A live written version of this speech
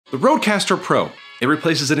The Rodecaster Pro, it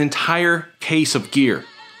replaces an entire case of gear.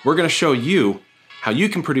 We're going to show you how you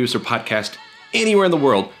can produce a podcast anywhere in the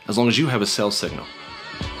world as long as you have a cell signal.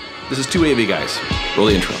 This is 2AV guys. Roll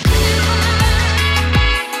the intro.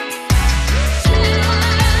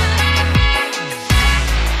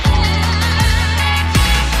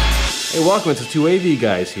 Hey, welcome to 2AV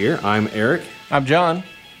guys here. I'm Eric. I'm John.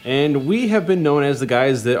 And we have been known as the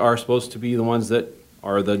guys that are supposed to be the ones that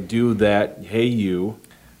are the do that, hey you.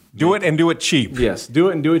 Do it and do it cheap. Yes, do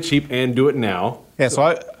it and do it cheap and do it now. Yeah,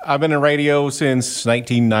 so I've been in radio since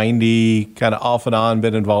 1990, kind of off and on,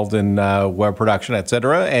 been involved in web production,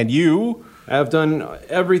 etc. And you? I've done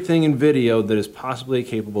everything in video that is possibly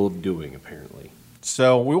capable of doing, apparently.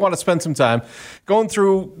 So we want to spend some time going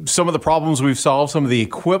through some of the problems we've solved, some of the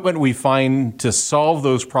equipment we find to solve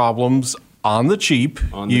those problems on the cheap,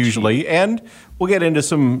 usually. And we'll get into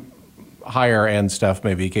some higher end stuff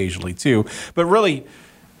maybe occasionally too. But really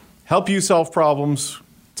help you solve problems,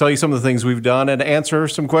 tell you some of the things we've done, and answer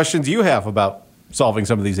some questions you have about solving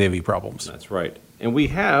some of these AV problems. That's right. And we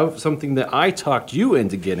have something that I talked you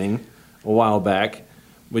into getting a while back,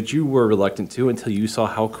 which you were reluctant to until you saw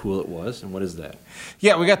how cool it was. And what is that?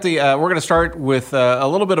 Yeah, we got the. We're going to start with a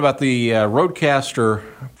little bit about the Rodecaster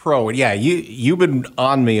Pro. And yeah, you've been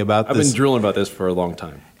on me about this. I've been drilling about this for a long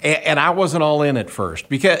time, and I wasn't all in at first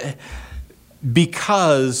because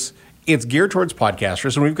it's geared towards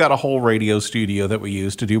podcasters, and we've got a whole radio studio that we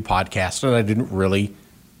use to do podcasts, and I didn't really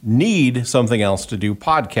need something else to do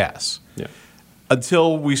podcasts. Yeah.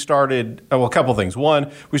 Until we started, well, a couple things.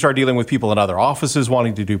 One, we started dealing with people in other offices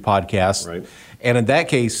wanting to do podcasts. Right. And in that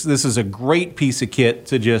case, this is a great piece of kit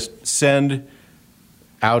to just send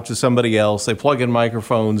out to somebody else. They plug in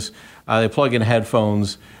microphones, they plug in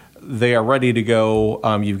headphones, they are ready to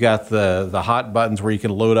go. You've got the hot buttons where you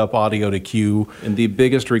can load up audio to queue. And the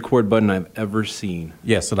biggest record button I've ever seen.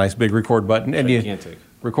 Yes, a nice big record button. And gigantic.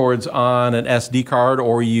 Records on an SD card,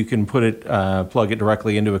 or you can put it, plug it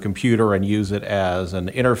directly into a computer and use it as an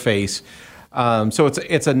interface. So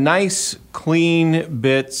it's a nice, clean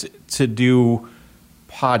bit to do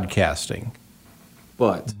podcasting.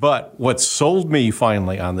 But what sold me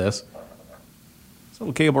finally on this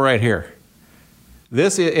little cable right here.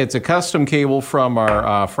 It's a custom cable from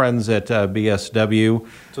our friends at BSW.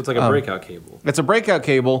 So it's like a breakout cable. It's a breakout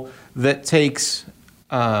cable that takes.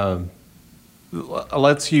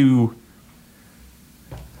 Lets you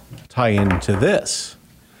tie into this,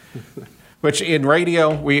 which in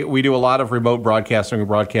radio, we do a lot of remote broadcasting. We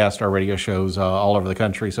broadcast our radio shows all over the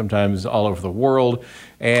country, sometimes all over the world.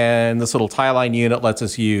 And this little tie line unit lets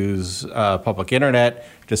us use public internet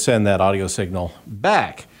to send that audio signal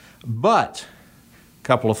back. But a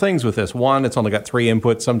couple of things with this. One, it's only got 3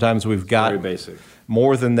 inputs. Sometimes we've got very basic.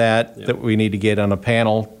 More than that that we need to get on a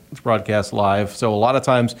panel to broadcast live. So a lot of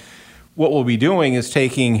times what we'll be doing is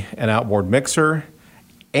taking an outboard mixer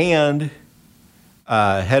and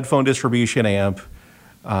a headphone distribution amp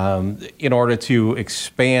in order to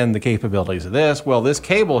expand the capabilities of this. Well, this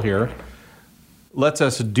cable here lets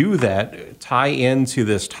us do that, tie into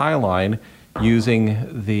this tie line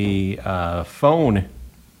using the phone,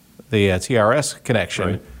 the TRS connection.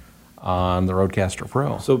 Right. On the Rodecaster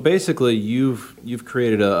Pro. So basically, you've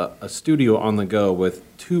created a studio on the go with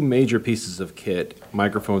 2 major pieces of kit: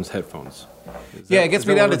 microphones, headphones. It gets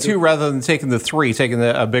me down to 2 rather than taking the 3, taking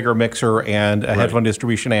a bigger mixer and a headphone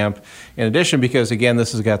distribution amp. In addition, because again,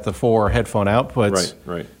 this has got the 4 headphone outputs.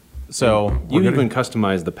 Right. So you even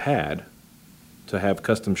customized the pad to have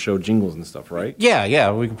custom show jingles and stuff, right?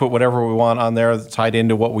 Yeah. We can put whatever we want on there tied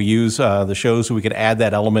into what we use the show, so we could add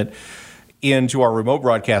that element into our remote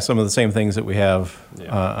broadcast, some of the same things that we have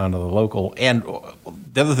onto the local. And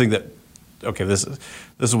the other thing that, this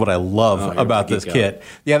is what I love about this kit.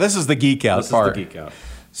 Yeah, this is the geek out part. This is the geek out.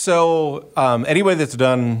 So anybody that's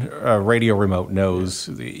done radio remote knows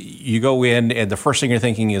you go in and the first thing you're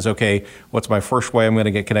thinking is, okay, what's my first way I'm going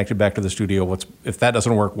to get connected back to the studio? If that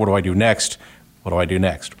doesn't work, what do I do next? What do I do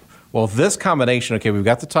next? Well, this combination, we've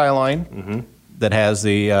got the tie line that has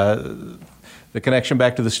the connection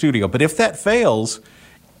back to the studio. But if that fails,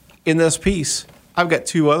 in this piece, I've got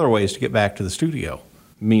 2 other ways to get back to the studio.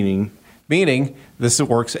 Meaning, this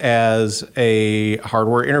works as a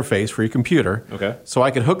hardware interface for your computer. Okay. So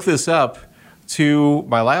I could hook this up to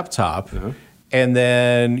my laptop and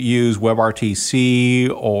then use WebRTC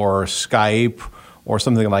or Skype or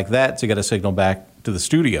something like that to get a signal back to the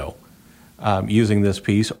studio using this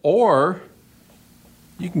piece. Or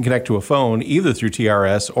you can connect to a phone either through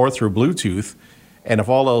TRS or through Bluetooth, and if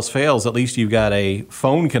all else fails, at least you've got a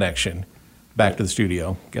phone connection back to the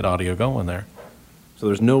studio, get audio going there. So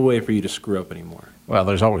there's no way for you to screw up anymore. Well,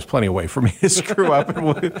 there's always plenty of way for me to screw up,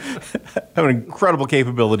 and have an incredible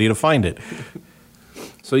capability to find it.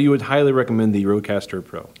 So you would highly recommend the Rodecaster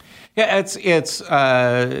Pro? Yeah, it's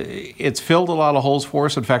filled a lot of holes for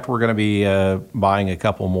us. In fact, we're going to be buying a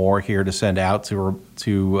couple more here to send out to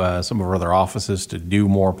some of our other offices to do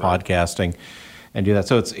more podcasting and do that.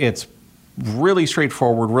 So it's really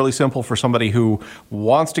straightforward, really simple for somebody who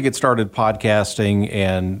wants to get started podcasting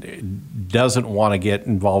and doesn't want to get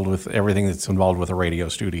involved with everything that's involved with a radio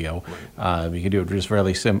studio. You can do it just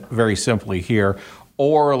very simply here.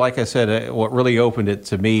 Or, like I said, what really opened it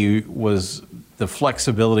to me was the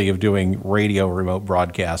flexibility of doing radio remote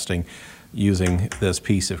broadcasting using this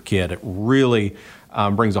piece of kit. It really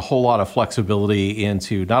brings a whole lot of flexibility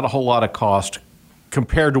into not a whole lot of cost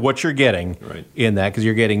compared to what you're getting in that, because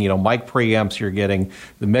you're getting mic preamps, you're getting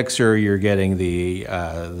the mixer, you're getting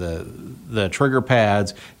the trigger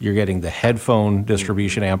pads, you're getting the headphone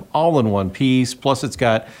distribution amp all in one piece. Plus, it's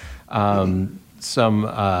got some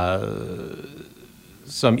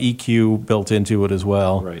EQ built into it as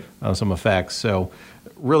well, some effects. So,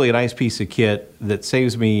 really a nice piece of kit that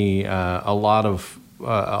saves me a lot of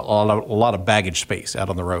baggage space out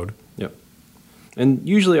on the road. Yep. And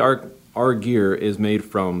usually our gear is made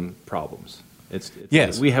from problems.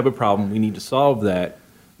 Yes. We have a problem. We need to solve that,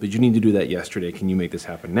 but you need to do that yesterday. Can you make this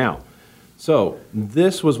happen now? So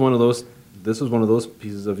this was one of those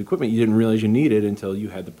pieces of equipment you didn't realize you needed until you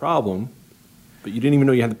had the problem. But you didn't even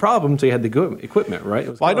know you had the problem until you had the equipment, right?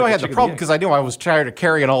 Well, I know I had the problem because I knew I was tired of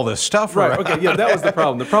carrying all this stuff around. Right, okay, yeah, that was the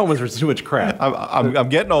problem. The problem was there's too much crap. I'm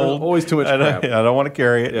getting old. Always too much crap. I don't want to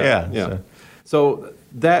carry it. Yeah. So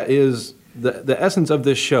that is, the essence of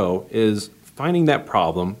this show is finding that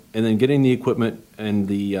problem and then getting the equipment and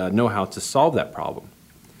the know-how to solve that problem.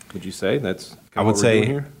 Would you say that's I would say,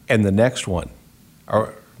 here? And the next one.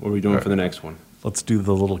 What are we doing for the next one? Let's do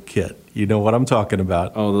the little kit. You know what I'm talking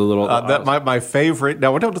about. Oh, the little... that my favorite...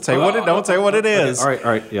 No, don't say what it is. Okay. All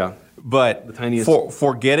right, yeah. But the tiniest...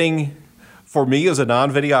 For me as a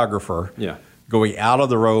non-videographer, going out on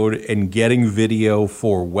the road and getting video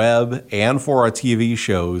for web and for our TV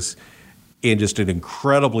shows in just an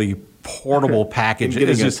incredibly portable package. And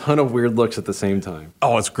getting a ton of weird looks at the same time.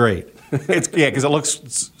 Oh, it's great. Because it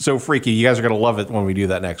looks so freaky. You guys are going to love it when we do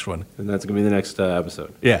that next one. And that's going to be the next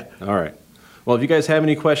episode. Yeah. All right. Well, if you guys have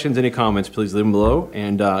any questions, any comments, please leave them below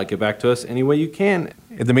and get back to us any way you can.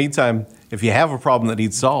 In the meantime, if you have a problem that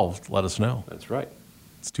needs solved, let us know. That's right.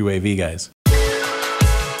 It's 2AV, guys.